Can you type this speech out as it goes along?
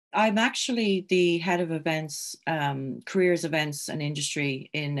I'm actually the head of events, careers, events, and industry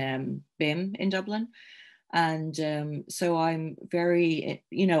in BIM in Dublin. And so I'm very,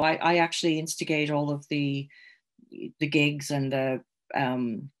 I actually instigate all of the gigs and the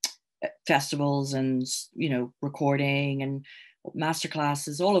festivals and, recording and master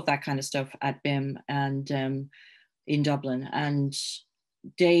classes, all of that kind of stuff at BIM and in Dublin. And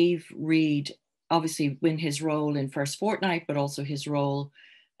Dave Reed, obviously, in his role in First Fortnight, but also his role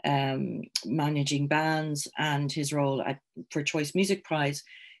managing bands and his role for Choice Music Prize,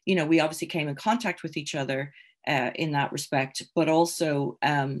 we obviously came in contact with each other in that respect. But also,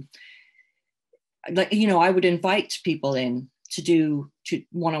 I would invite people in to do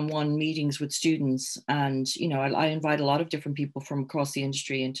one-on-one meetings with students, and I invite a lot of different people from across the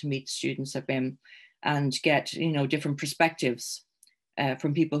industry in to meet students at BIM and get different perspectives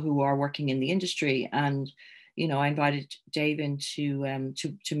from people who are working in the industry. And I invited Dave in to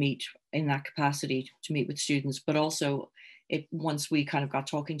meet in that capacity, to meet with students. But also, once we kind of got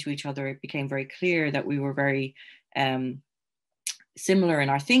talking to each other, it became very clear that we were very similar in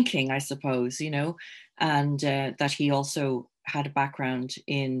our thinking, I suppose, and that he also had a background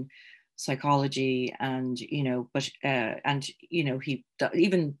in psychology, and he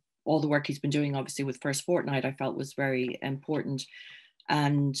even all the work he's been doing, obviously, with First Fortnight, I felt was very important.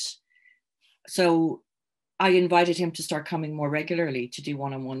 And so I invited him to start coming more regularly to do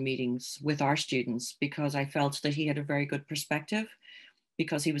one-on-one meetings with our students, because I felt that he had a very good perspective,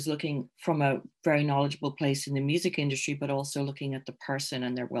 because he was looking from a very knowledgeable place in the music industry, but also looking at the person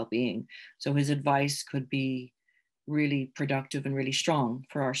and their well-being. So his advice could be really productive and really strong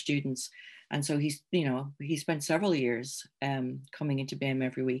for our students. And so he spent several years coming into BIM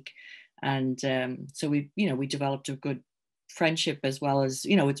every week. And so we developed a good friendship, as well as,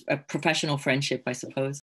 it's a professional friendship, I suppose.